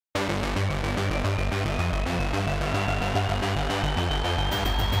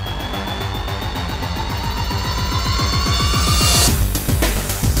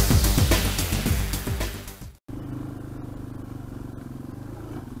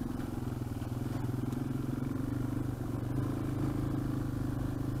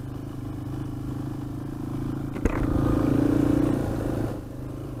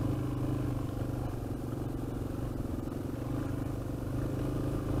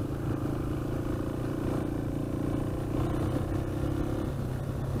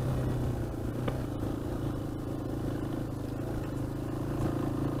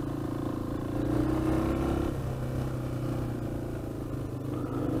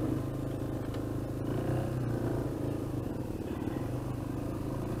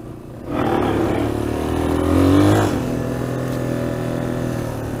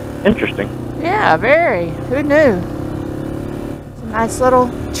Interesting. Yeah, very. Who knew? It's a nice little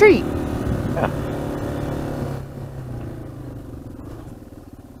treat. Yeah.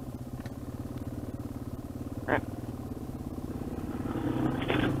 Right.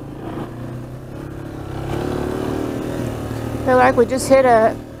 Feel like we just hit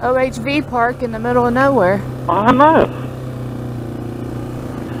a OHV park in the middle of nowhere. I know.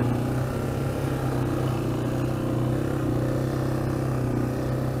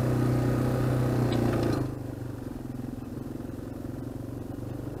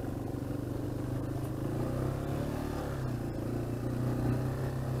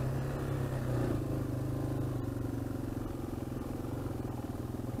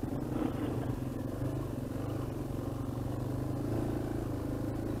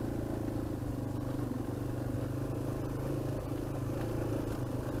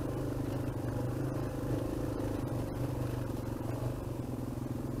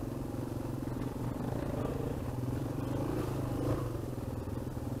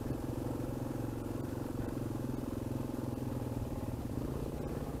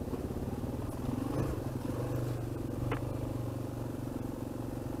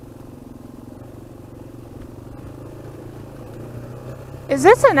 Is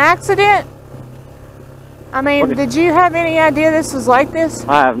this an accident? I mean, did you have any idea this was like this?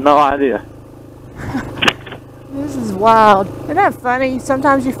 I have no idea. This is wild. Isn't that funny?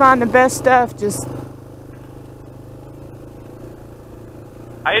 Sometimes you find the best stuff just...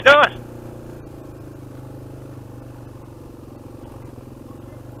 How you doing?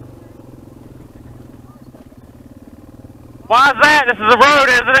 Why is that? This is a road,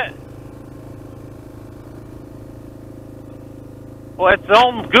 isn't it? Well, it's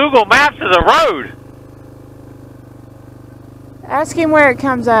on Google Maps as a road. Ask him where it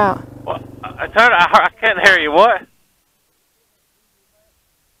comes out. Well, I can't hear you. What?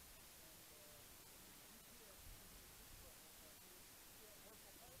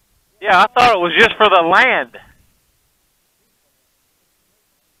 Yeah, I thought it was just for the land.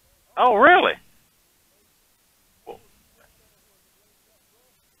 Oh, really?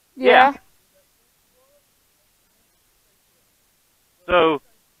 Yeah. So,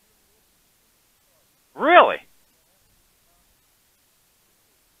 really?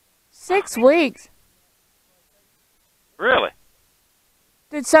 6 weeks. Really?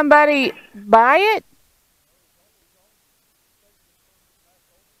 Did somebody buy it?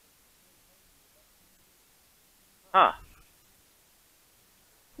 Huh.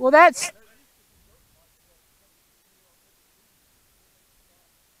 Well, that's...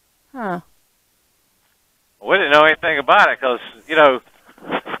 Huh. We didn't know anything about it because, you know,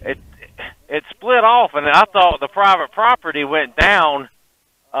 it split off, and I thought the private property went down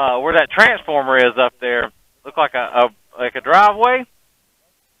where that transformer is up there. Looked like a driveway.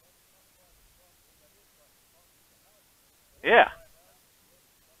 Yeah.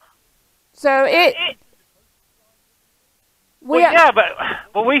 So it... Well, yeah,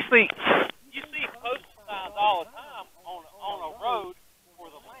 but we see... You see post signs all the time on a road for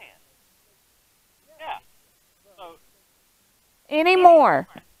the land. Yeah. So... Anymore.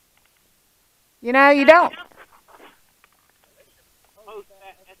 You know, you don't...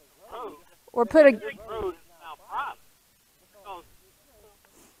 Or put a...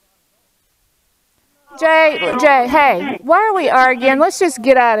 Jay, hey, why are we arguing? Let's just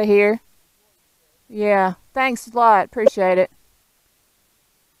get out of here. Yeah, thanks a lot. Appreciate it.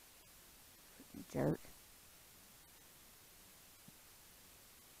 Jerk.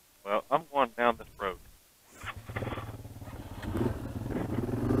 Well, I'm going down this road.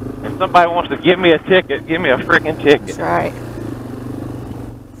 If somebody wants to give me a ticket, give me a freaking ticket. That's right.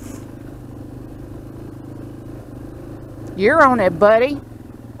 You're on it, buddy.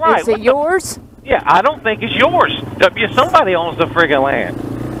 Right. Is it yours? Yeah, I don't think it's yours. Somebody owns the friggin' land.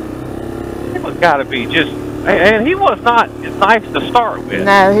 It was got to be just... And he was not as nice to start with.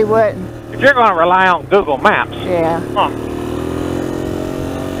 No, he wasn't. If you're going to rely on Google Maps... Yeah. Huh.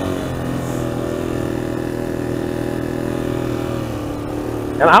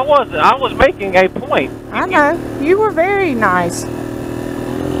 And I was making a point. I know. You were very nice.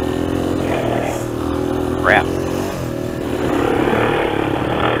 Crap.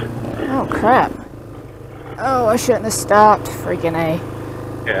 Oh, crap. Oh, I shouldn't have stopped. Freaking A.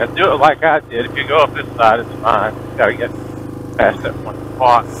 Yeah, do it like I did. If you go up this side, it's fine. You gotta get past that one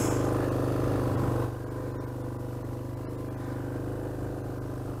spot.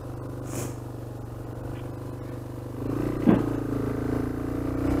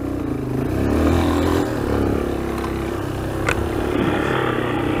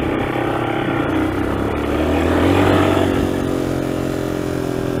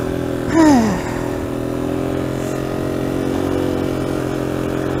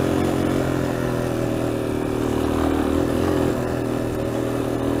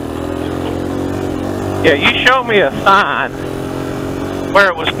 Yeah, you showed me a sign where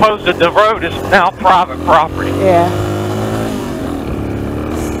it was posted the road is now private property. Yeah.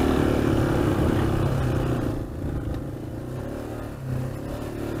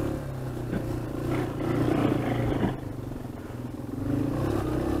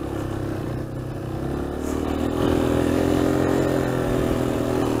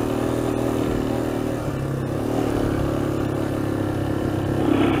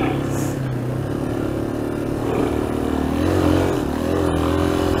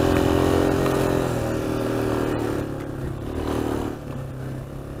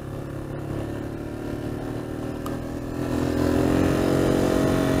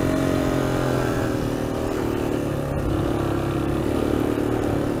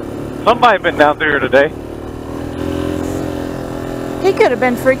 Somebody been down through here today. He could have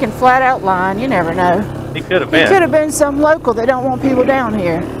been freaking flat out lying. You never know. He could have He been. could have been some local that don't want people down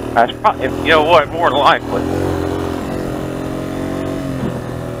here. That's probably, you know what, more than likely.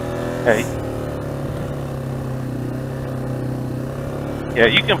 Okay. Yeah,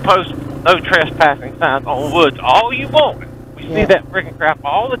 you can post no trespassing signs on woods all you want. We see that freaking crap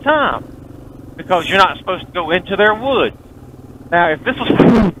all the time because you're not supposed to go into their woods. Now, if this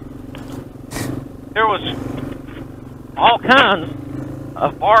was, there was all kinds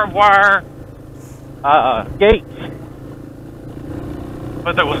of barbed wire gates,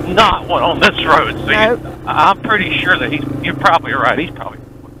 but there was not one on this road. So Nope. I'm pretty sure that you're probably right. He's probably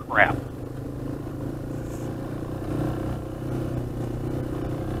full of crap.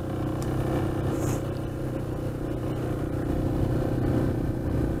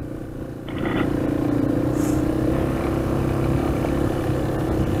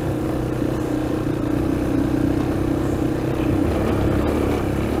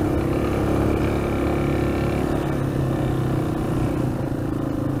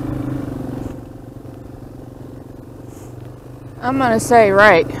 I'm gonna say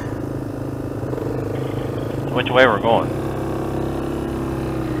right. Which way we're going?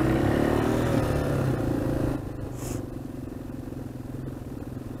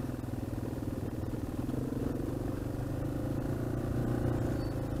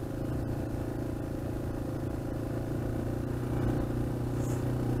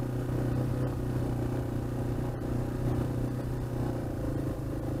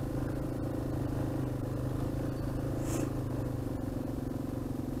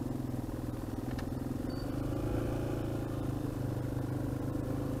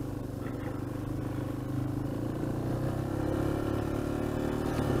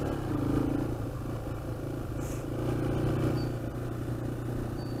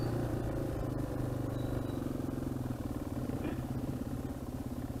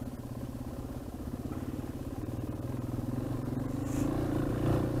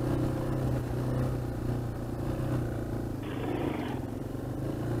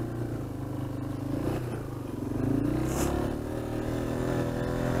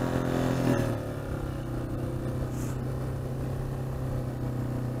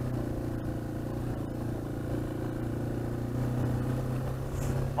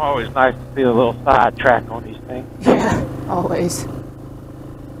 Always nice to see a little side track on these things. Yeah, always.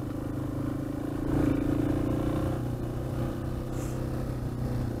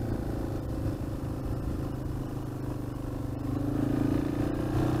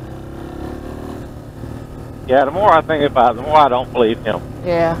 Yeah, the more I think about it, the more I don't believe him.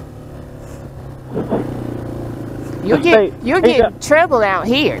 Yeah. You'll get trouble out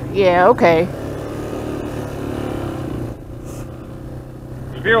here. Yeah, okay.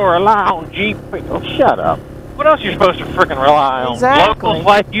 If you rely on Jeep, oh, shut up. What else are you supposed to freaking rely on? Exactly. Locals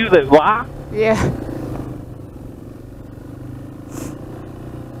like you that lie? Yeah.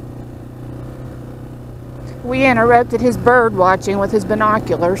 We interrupted his bird watching with his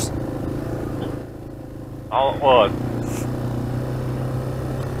binoculars. All it was.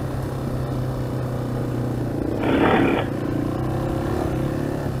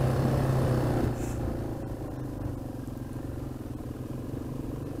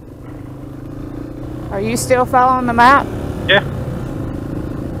 Are you still following the map? Yeah.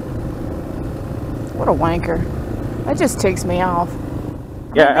 What a wanker. That just ticks me off.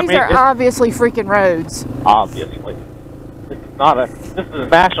 Yeah, These are obviously freaking roads. Obviously. This is a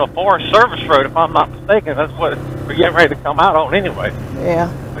National Forest Service road, if I'm not mistaken. That's what we're getting ready to come out on anyway.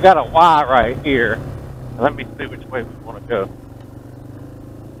 Yeah. We got a Y right here. Let me see which way we want to go.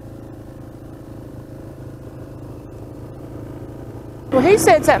 Well, he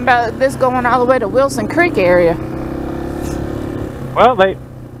said something about this going all the way to Wilson Creek area. Well,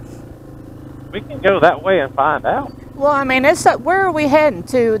 we can go that way and find out. Well, I mean, where are we heading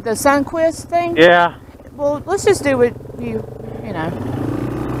to? The Sunquist thing? Yeah. well, let's just do what you know.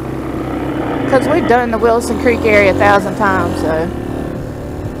 Because we've done the Wilson Creek area 1,000 times, so.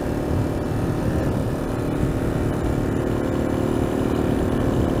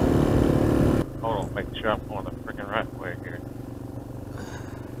 Hold on, making sure I'm going the freaking right way here.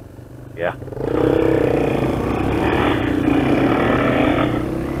 Yeah.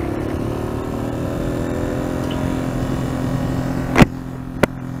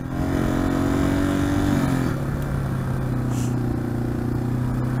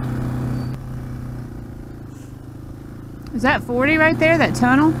 Is that 40 right there, that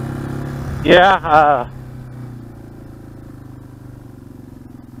tunnel? Yeah,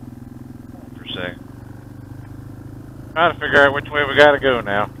 for a second. Trying to figure out which way we gotta go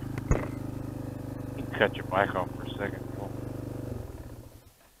now. You can cut your bike off.